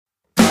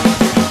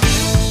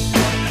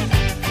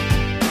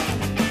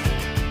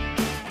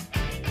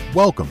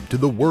Welcome to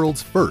the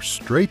world's first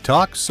Straight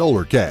Talk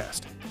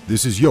Solarcast.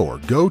 This is your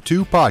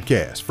go-to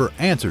podcast for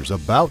answers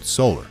about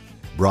solar.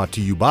 Brought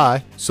to you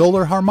by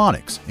Solar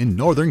Harmonics in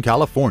Northern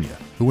California,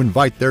 who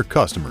invite their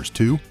customers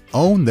to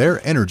own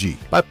their energy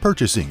by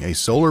purchasing a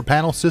solar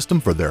panel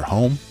system for their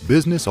home,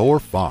 business, or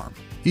farm.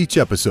 Each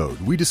episode,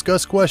 we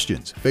discuss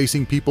questions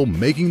facing people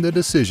making the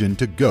decision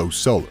to go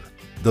solar.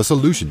 The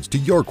solutions to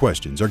your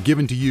questions are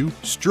given to you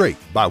straight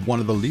by one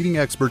of the leading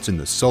experts in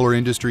the solar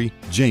industry,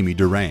 Jamie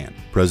Duran,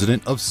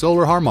 president of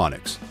Solar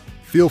Harmonics.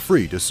 Feel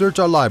free to search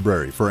our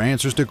library for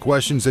answers to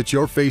questions that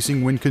you're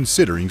facing when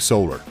considering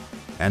solar.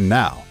 And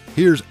now,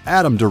 here's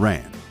Adam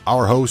Duran,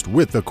 our host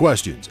with the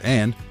questions,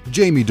 and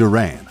Jamie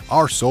Duran,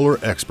 our solar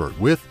expert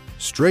with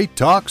Straight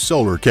Talk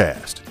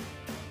Solarcast.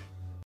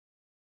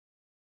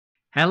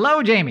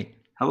 Hello, Jamie.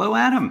 Hello,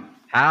 Adam.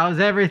 How's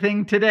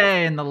everything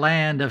today in the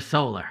land of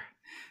solar?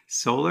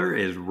 Solar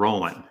is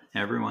rolling.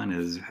 Everyone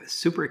is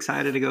super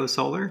excited to go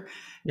solar.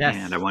 Yes.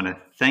 And I want to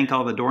thank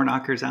all the door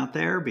knockers out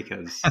there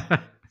because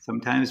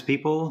sometimes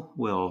people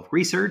will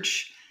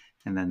research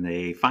and then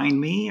they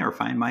find me or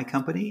find my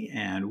company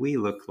and we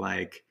look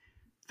like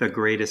the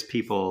greatest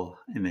people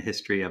in the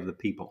history of the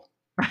people.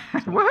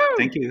 So,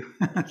 thank you.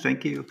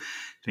 Thank you.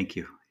 Thank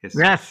you.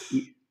 Yes.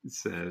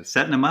 It's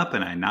setting them up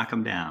and I knock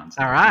them down.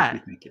 So all right.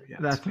 Thank you. Yeah,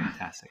 that's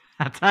fantastic.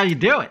 That's how you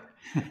do it.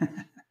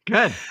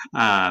 Good.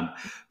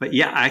 But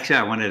yeah, actually,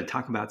 I wanted to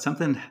talk about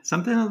something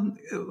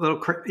a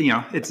little,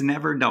 it's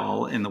never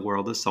dull in the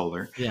world of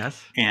solar.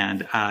 Yes.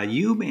 And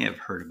you may have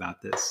heard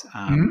about this.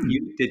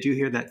 Did you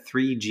hear that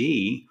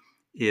 3G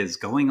is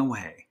going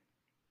away?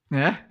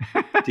 Yeah.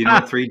 Do you know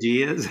what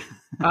 3G is?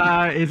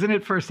 Isn't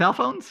it for cell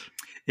phones?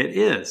 It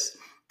is.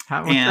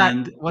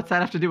 What's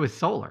that have to do with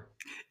solar?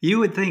 You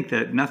would think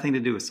that nothing to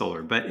do with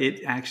solar, but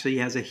it actually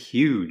has a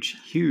huge,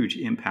 huge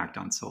impact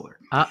on solar.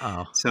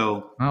 Uh-oh.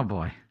 So, oh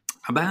boy.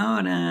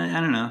 About,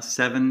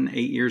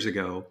 7-8 years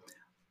ago,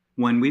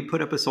 when we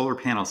put up a solar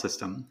panel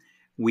system,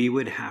 we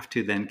would have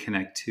to then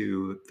connect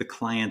to the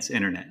client's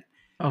internet.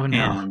 Oh, no.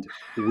 And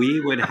we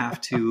would have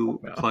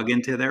to plug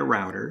into their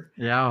router.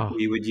 Yeah.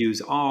 We would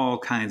use all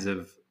kinds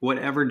of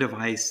whatever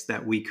device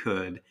that we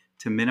could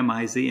to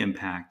minimize the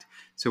impact.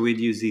 So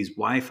we'd use these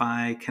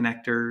Wi-Fi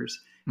connectors,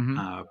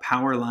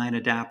 power line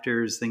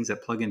adapters, things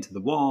that plug into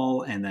the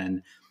wall, and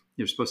then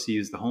you're supposed to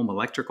use the home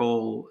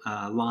electrical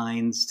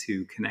lines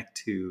to connect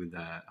to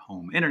the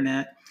home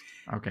internet.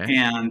 Okay.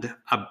 And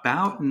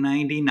about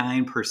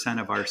 99%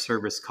 of our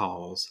service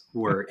calls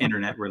were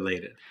internet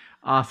related.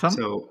 Awesome.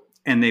 So,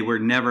 and they were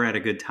never at a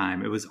good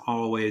time. It was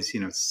always,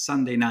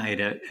 Sunday night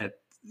at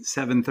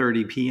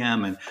 7:30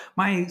 p.m. and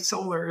my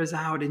solar is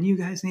out and you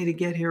guys need to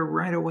get here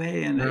right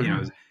away.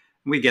 And,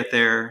 we get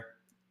there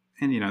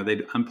and,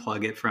 they'd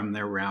unplug it from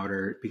their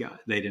router because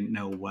they didn't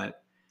know what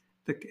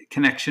the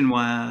connection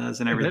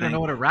was and everything. They don't know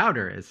what a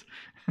router is.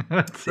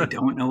 They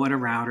don't know what a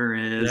router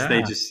is. Yeah.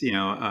 They just,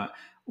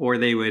 or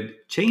they would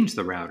change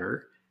the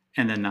router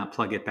and then not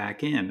plug it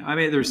back in. I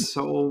mean, there's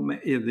the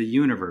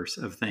universe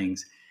of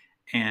things.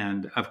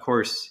 And of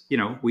course,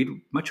 we'd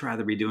much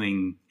rather be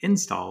doing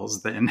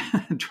installs than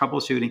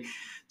troubleshooting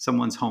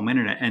someone's home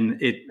internet.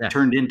 And it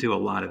turned into a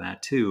lot of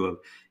that too, of,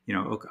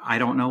 I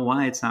don't know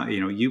why it's not,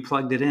 you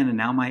plugged it in and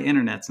now my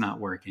internet's not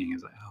working.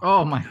 It's like,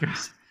 oh my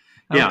gosh.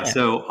 Yeah, Okay.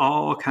 so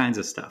all kinds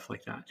of stuff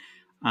like that.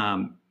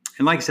 And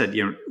like I said,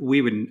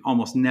 we would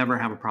almost never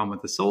have a problem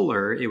with the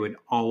solar. It would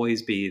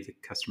always be the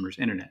customer's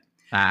internet.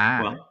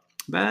 Well,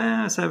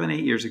 about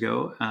 7-8 years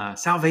ago,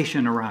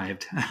 salvation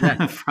arrived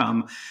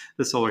from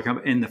the solar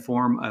company in the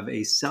form of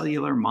a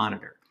cellular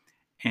monitor.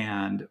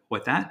 And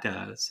what that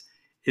does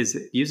is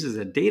it uses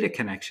a data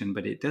connection,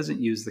 but it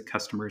doesn't use the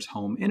customer's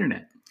home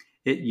internet.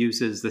 It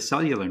uses the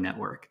cellular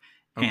network.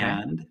 Okay.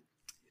 And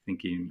I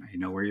think I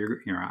know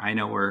where I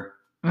know where.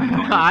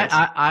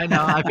 I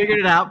know. I figured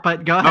it out,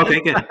 but go ahead.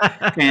 Okay, good.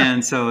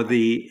 And so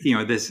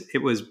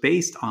it was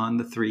based on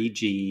the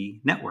 3G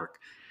network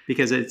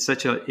because it's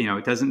such a,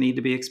 it doesn't need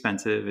to be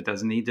expensive. It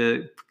doesn't need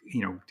to,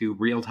 do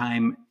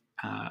real-time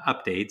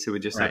updates. It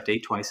would just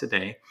update twice a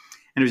day.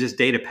 And it was just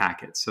data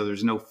packets. So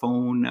there's no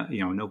phone,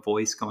 no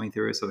voice going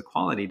through it. So the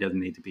quality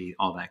doesn't need to be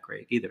all that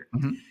great either.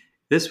 Mm-hmm.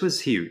 This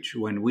was huge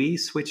when we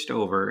switched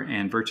over,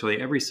 and virtually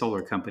every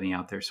solar company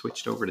out there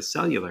switched over to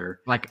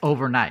cellular. Like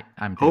overnight.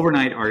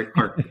 Overnight,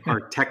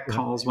 our tech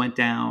calls went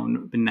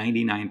down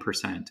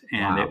 99%,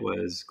 and It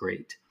was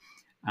great.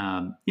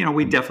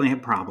 We definitely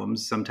had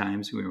problems.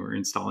 Sometimes we were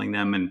installing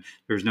them, and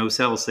there's no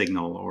cell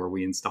signal, or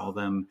we install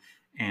them,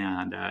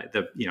 and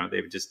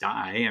they would just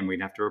die, and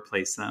we'd have to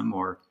replace them,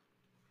 or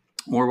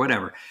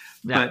whatever.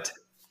 Yeah. But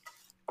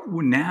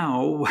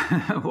now,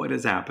 what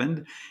has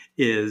happened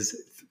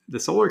is the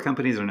solar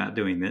companies are not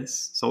doing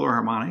this. Solar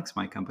Harmonics,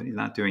 my company, is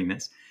not doing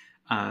this.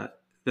 The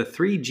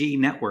 3G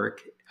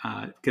network,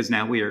 because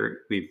now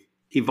we've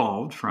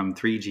evolved from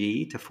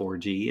 3G to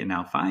 4G and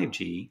now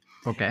 5G.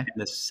 Okay. And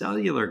the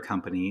cellular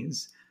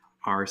companies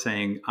are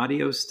saying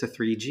adios to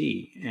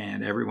 3G,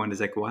 and everyone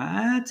is like,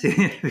 "What?"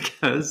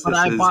 Because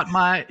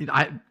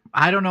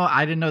I don't know.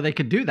 I didn't know they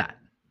could do that.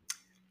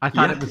 I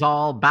thought Yeah. it was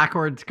all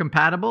backwards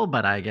compatible,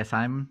 but I guess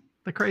I'm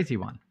the crazy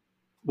one.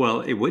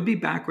 Well, it would be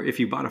backward. If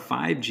you bought a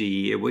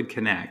 5G, it would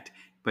connect.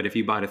 But if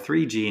you bought a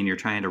 3G and you're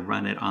trying to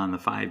run it on the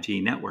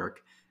 5G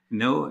network,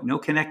 no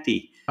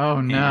connecty.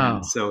 Oh no.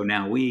 And so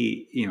now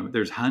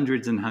there's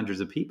hundreds and hundreds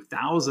of people,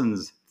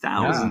 thousands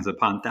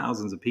upon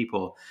thousands of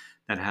people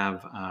that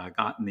have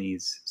gotten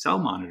these cell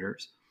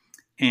monitors.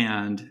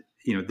 And,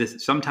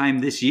 sometime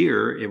this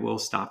year, it will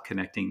stop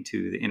connecting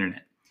to the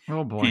internet.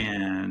 Oh boy.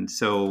 And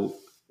so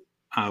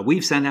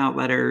we've sent out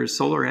letters,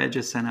 SolarEdge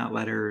has sent out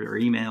letters or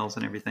emails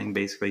and everything,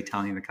 basically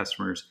telling the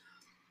customers,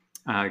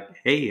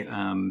 hey,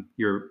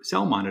 your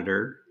cell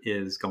monitor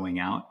is going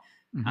out.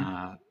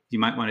 Mm-hmm. You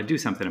might want to do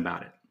something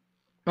about it.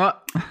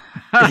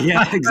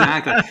 Yeah,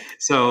 exactly.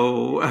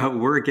 So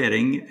we're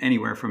getting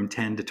anywhere from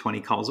 10 to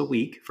 20 calls a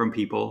week from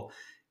people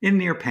in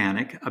near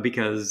panic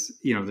because,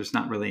 there's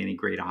not really any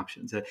great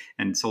options.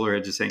 And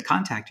SolarEdge is saying,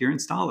 contact your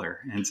installer.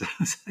 And so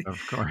it's like,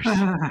 of course.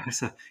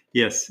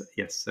 Yes.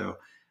 So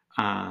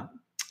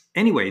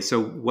anyway,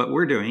 so what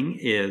we're doing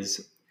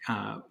is,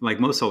 like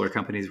most solar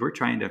companies, we're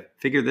trying to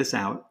figure this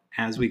out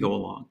as we go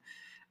along.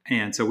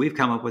 And so we've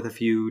come up with a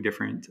few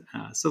different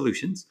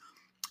solutions.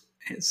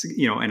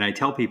 And I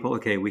tell people,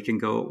 okay,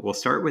 we'll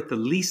start with the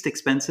least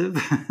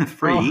expensive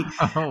free,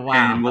 wow.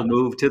 And we'll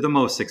move to the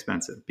most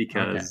expensive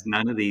because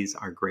none of these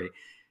are great,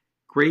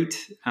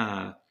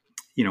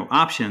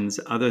 options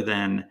other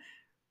than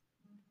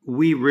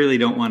we really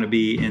don't want to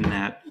be in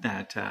that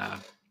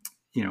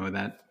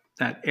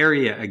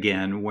area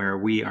again where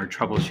we are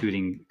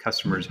troubleshooting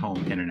customers'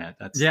 home internet.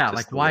 That's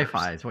like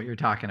Wi-Fi is what you're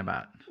talking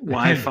about.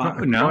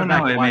 Wi-Fi? No.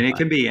 I mean, it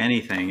can be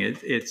anything.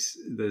 It's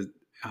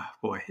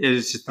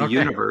just the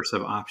universe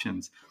of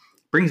options.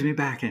 Brings me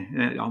back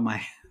in all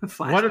my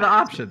flashbacks.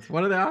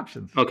 What are the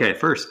options? Okay,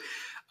 first,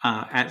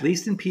 at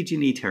least in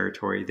PG&E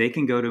territory, they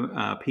can go to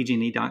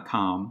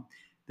pgne.com.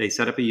 They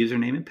set up a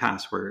username and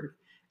password,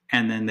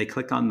 and then they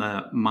click on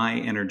the My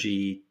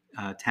Energy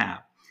tab.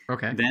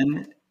 Okay.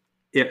 Then,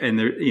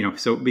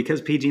 so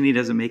because PG&E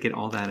doesn't make it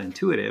all that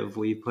intuitive,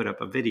 we put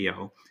up a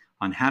video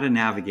on how to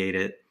navigate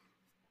it,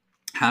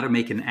 how to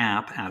make an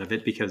app out of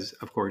it, because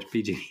of course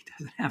PG&E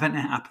doesn't have an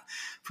app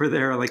for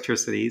their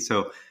electricity.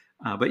 So,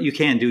 but you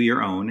can do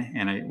your own,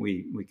 and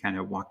we kind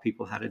of walk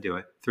people how to do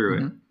it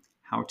through it,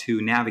 how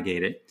to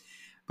navigate it.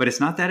 But it's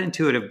not that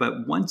intuitive.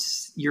 But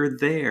once you're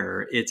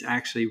there, it's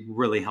actually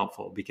really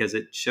helpful because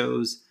it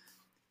shows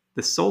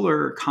the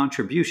solar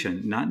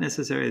contribution, not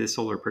necessarily the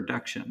solar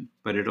production,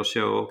 but it'll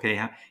show,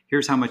 okay,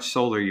 here's how much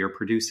solar you're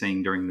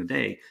producing during the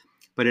day.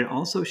 But it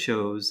also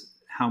shows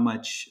how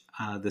much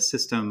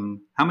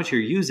how much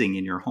you're using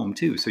in your home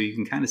too. So you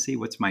can kind of see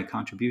what's my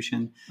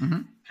contribution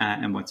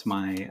and what's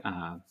my,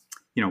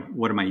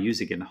 what am I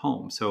using in the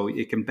home? So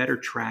it can better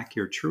track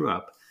your true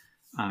up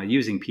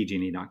using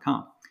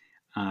pgne.com.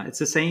 It's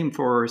the same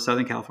for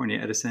Southern California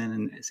Edison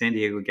and San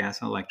Diego Gas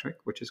and Electric,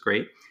 which is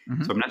great.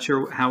 So I'm not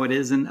sure how it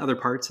is in other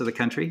parts of the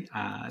country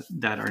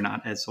that are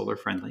not as solar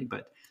friendly,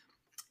 but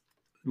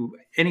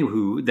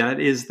anywho, that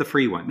is the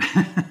free one.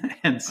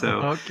 And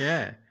so,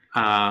 okay.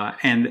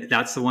 And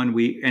that's the one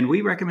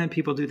we recommend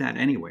people do that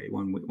anyway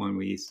when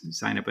we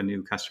sign up a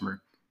new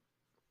customer,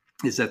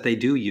 is that they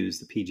do use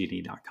the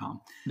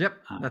pgne.com. Yep,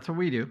 that's what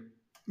we do.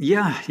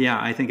 Yeah,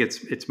 I think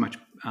it's much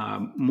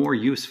more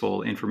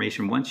useful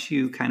information once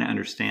you kind of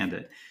understand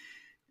it.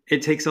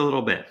 It takes a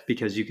little bit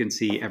because you can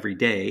see every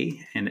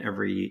day and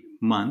every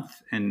month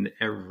and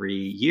every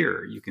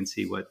year you can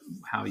see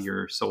how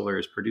your solar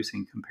is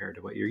producing compared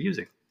to what you're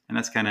using, and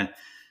that's kind of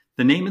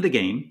the name of the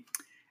game.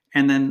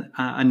 And then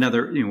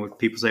another,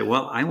 people say,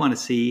 well, I want to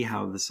see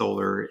how the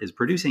solar is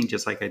producing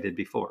just like I did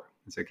before.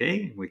 It's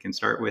okay. We can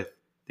start with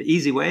the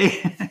easy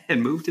way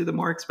and move to the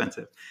more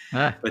expensive.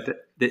 But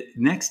the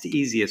next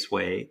easiest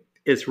way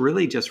is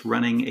really just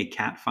running a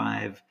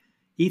Cat5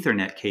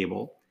 Ethernet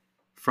cable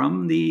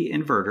from the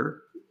inverter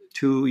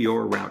to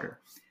your router.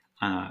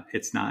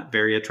 It's not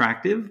very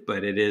attractive,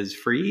 but it is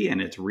free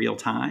and it's real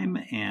time.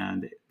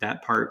 And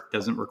that part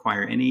doesn't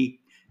require any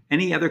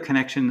other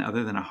connection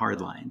other than a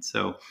hard line.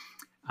 So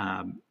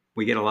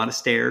we get a lot of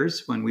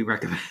stares when we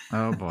recommend.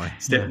 Oh boy.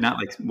 Not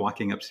like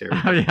walking upstairs.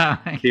 Oh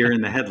yeah. Here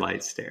in the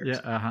headlight stairs.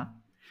 Yeah.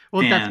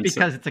 Well, that's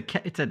because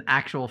it's an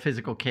actual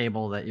physical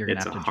cable that you're going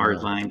to have to drill. It's a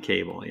hard line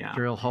cable. Yeah.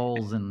 Drill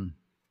holes and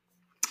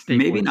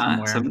maybe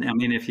not. I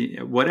mean, if you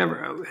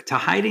to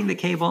hiding the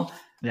cable.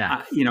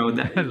 Yeah.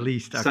 That, at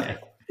least. Okay.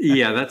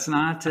 So, that's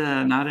not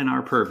in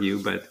our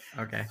purview, but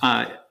okay.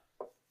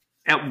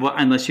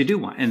 Unless you do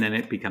want, and then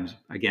it becomes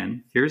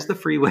again. Here's the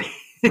freeway.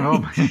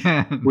 Oh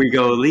man. We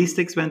go least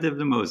expensive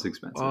to most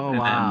expensive. Oh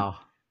wow.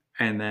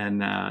 And then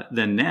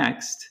the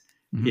next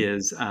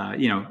is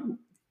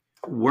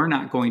we're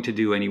not going to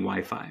do any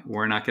Wi-Fi.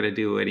 We're not going to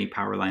do any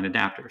power line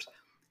adapters.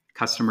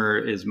 Customer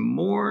is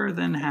more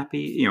than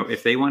happy.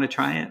 If they want to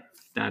try it,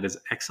 that is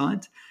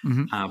excellent.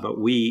 But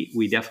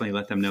we definitely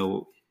let them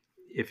know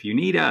if you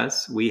need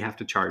us, we have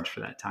to charge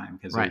for that time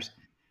because there's,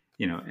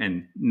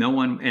 and no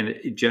one,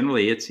 and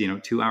generally it's,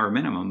 2 hour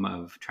minimum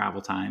of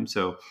travel time.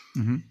 So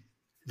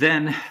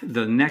Then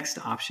the next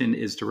option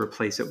is to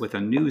replace it with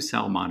a new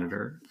cell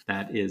monitor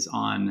that is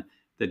on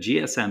the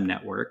GSM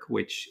network,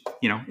 which,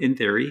 in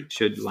theory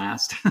should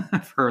last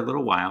for a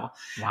little while,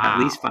 at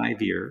least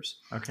 5 years.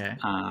 Okay.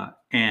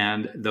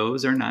 And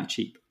those are not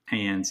cheap.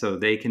 And so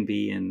they can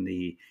be in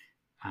the,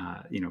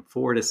 $400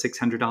 to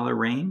 $600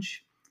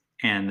 range.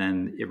 And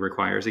then it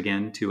requires,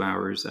 again, 2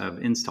 hours of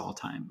install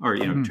time or,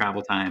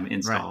 travel time,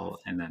 install,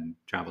 and then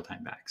travel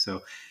time back.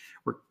 So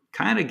we're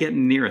kind of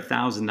getting near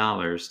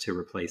 $1,000 to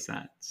replace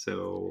that.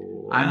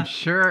 So I'm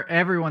sure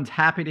everyone's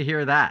happy to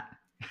hear that.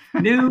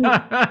 No,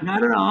 not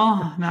at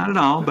all. Not at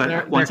all. But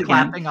they're once again,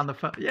 clapping on the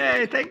phone.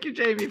 Yay. Thank you,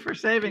 Jamie, for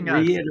saving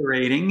us.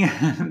 Reiterating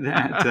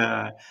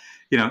that,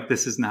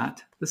 this is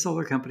not the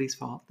solar company's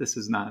fault. This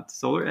is not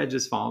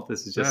SolarEdge's fault.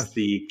 This is just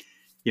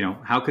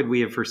how could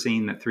we have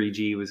foreseen that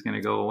 3G was going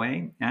to go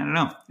away? I don't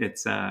know. It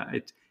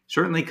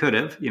certainly could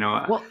have,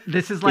 Well,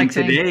 this is like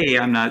today,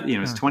 I'm not,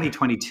 it's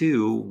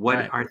 2022.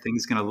 What are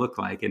things going to look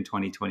like in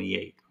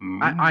 2028?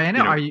 I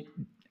know.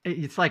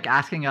 It's like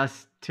asking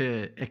us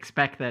to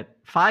expect that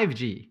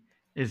 5G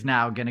is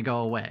now going to go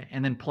away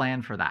and then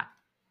plan for that.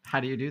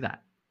 How do you do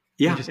that?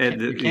 Yeah,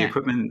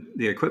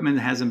 the equipment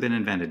hasn't been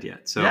invented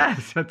yet. So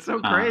yes, that's so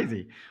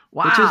crazy.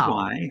 Wow. Which is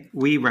why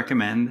we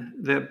recommend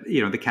the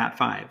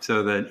Cat5.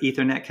 So the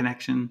Ethernet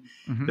connection.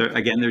 Mm-hmm.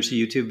 Again, there's a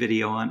YouTube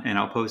video on, and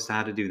I'll post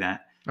how to do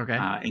that.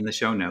 In the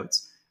show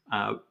notes.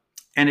 And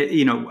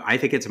I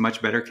think it's a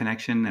much better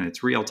connection, and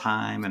it's real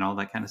time and all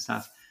that kind of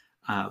stuff.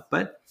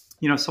 But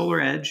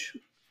SolarEdge,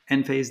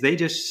 Enphase, they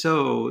just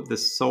show the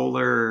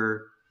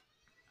solar.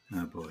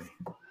 Oh boy,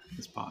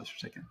 let's pause for a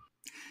second.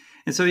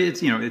 And so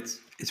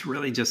it's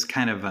really just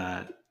kind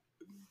of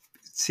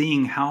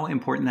seeing how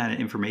important that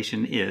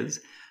information is.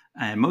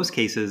 In most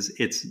cases,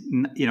 it's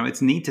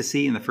neat to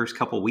see in the first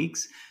couple of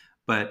weeks,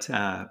 but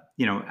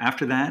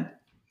after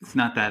that, it's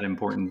not that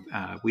important.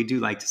 We do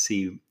like to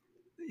see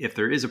if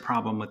there is a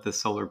problem with the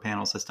solar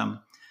panel system,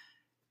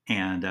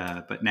 and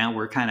but now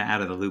we're kind of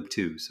out of the loop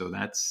too, so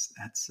that's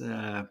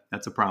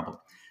a problem.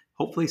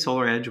 Hopefully,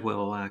 SolarEdge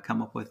will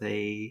come up with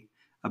a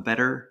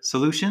better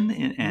solution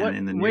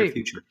in the near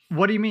future.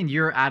 What do you mean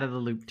you're out of the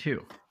loop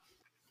too?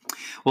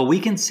 Well, we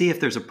can see if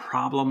there's a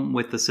problem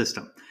with the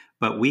system,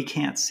 but we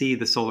can't see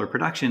the solar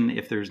production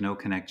if there's no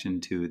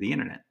connection to the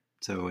internet.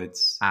 So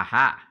it's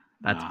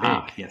that's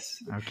big.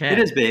 Yes. Okay. It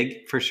is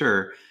big for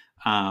sure.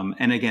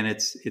 And again,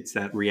 it's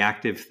that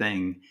reactive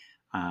thing.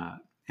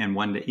 And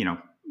one day,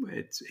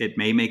 it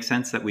may make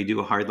sense that we do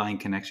a hardline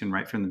connection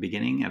right from the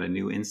beginning at a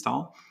new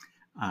install.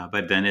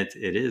 But then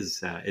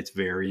it's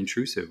very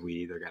intrusive. We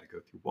either got to go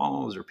through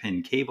walls or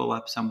pin cable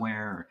up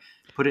somewhere or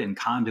put it in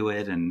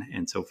conduit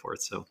and so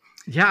forth. So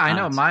yeah, I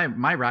know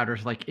my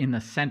router's like in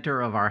the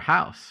center of our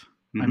house.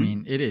 Mm-hmm. I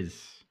mean,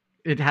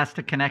 it has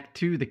to connect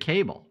to the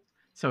cable.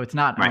 So it's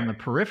not on the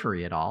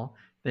periphery at all.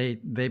 They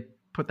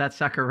put that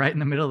sucker right in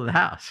the middle of the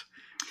house.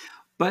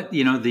 But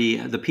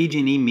the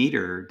PG&E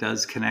meter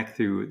does connect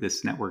through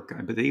this network.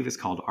 I believe it's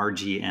called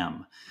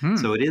RGM.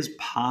 So it is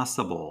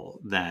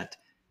possible that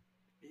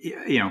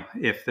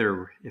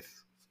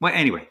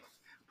anyway,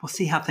 we'll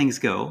see how things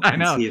go. I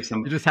know. See if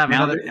you just have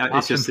another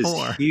it's just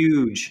this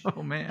huge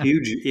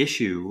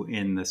issue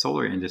in the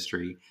solar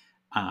industry,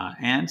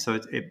 and so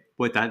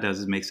what that does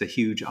is makes a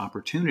huge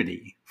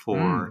opportunity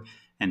for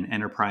an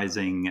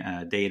enterprising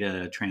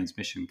data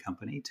transmission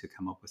company to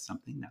come up with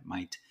something that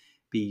might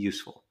be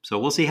useful. So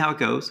we'll see how it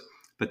goes.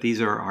 But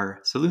these are our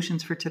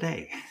solutions for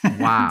today.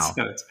 Wow.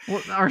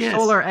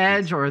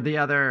 SolarEdge or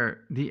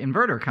the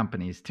inverter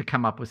companies to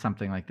come up with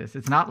something like this.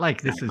 It's not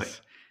like this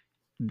is,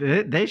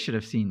 they should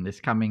have seen this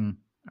coming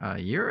a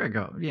year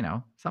ago,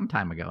 some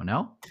time ago.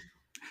 No?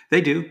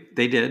 They did.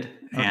 Okay.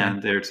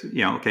 And there's,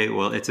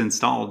 well, it's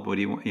installed. What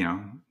do you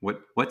want,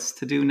 what's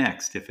to do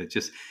next? If it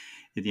just,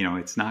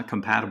 it's not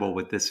compatible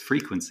with this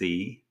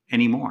frequency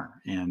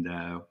anymore. And,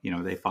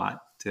 they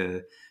fought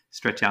to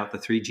stretch out the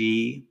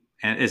 3G.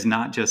 And it's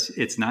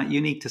not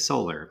unique to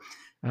solar.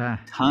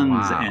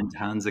 Tons and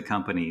tons of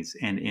companies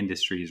and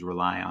industries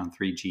rely on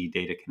 3G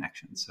data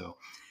connections. So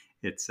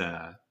it's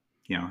a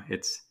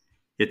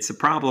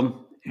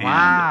problem.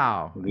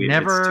 Wow.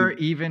 Never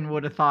even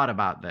would have thought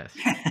about this.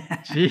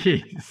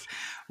 Jeez.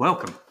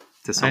 Welcome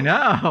to solar. I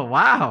know.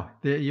 Wow.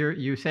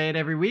 You say it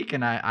every week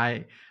and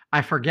I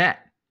forget.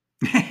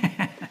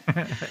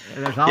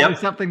 There's always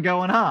something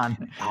going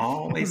on.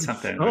 Always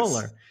something.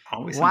 Solar.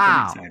 Always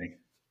something exciting.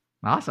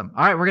 Awesome.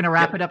 All right, we're going to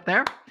wrap it up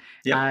there.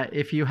 Yep.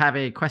 If you have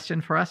a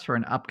question for us for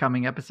an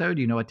upcoming episode,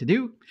 you know what to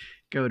do.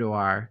 Go to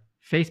our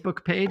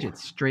Facebook page.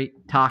 It's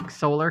Straight Talk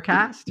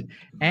Solarcast.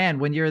 And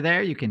when you're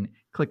there, you can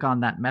click on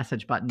that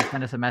message button,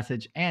 send us a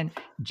message, and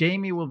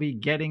Jamie will be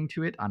getting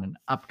to it on an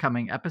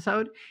upcoming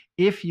episode.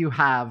 If you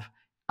have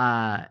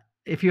time,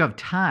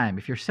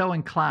 if you're so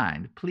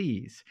inclined,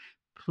 please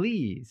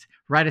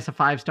write us a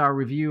 5-star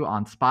review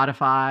on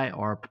Spotify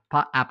or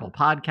Apple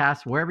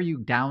Podcasts, wherever you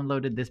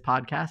downloaded this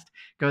podcast.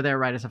 Go there,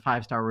 write us a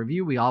 5-star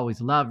review. We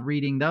always love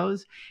reading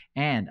those.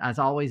 And as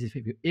always,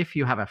 if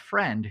you have a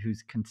friend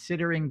who's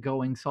considering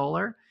going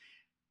solar,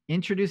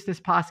 introduce this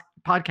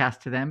podcast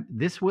to them.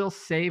 This will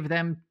save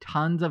them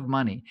tons of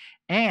money.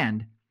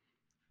 And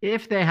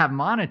if they have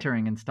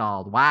monitoring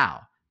installed,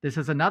 wow, this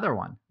is another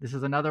one. This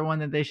is another one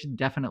that they should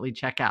definitely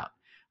check out.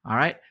 All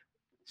right.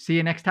 See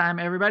you next time,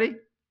 everybody.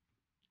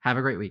 Have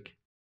a great week.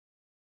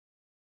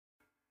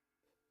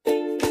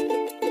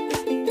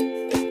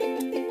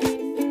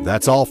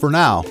 That's all for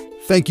now.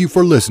 Thank you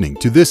for listening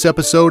to this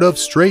episode of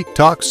Straight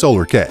Talk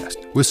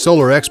Solarcast with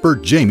solar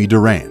expert Jamie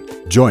Duran.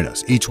 Join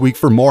us each week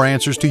for more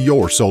answers to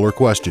your solar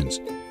questions.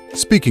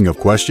 Speaking of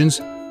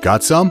questions,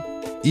 got some?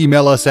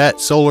 Email us at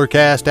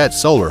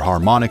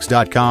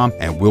solarcast@solarharmonics.com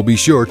and we'll be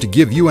sure to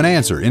give you an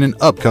answer in an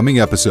upcoming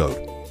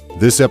episode.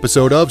 This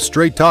episode of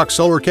Straight Talk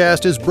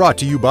Solarcast is brought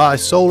to you by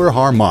Solar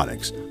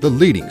Harmonics, the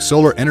leading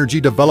solar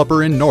energy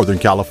developer in Northern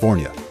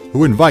California,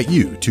 who invite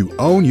you to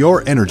own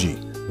your energy.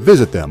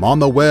 Visit them on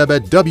the web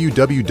at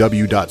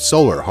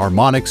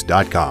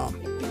www.solarharmonics.com.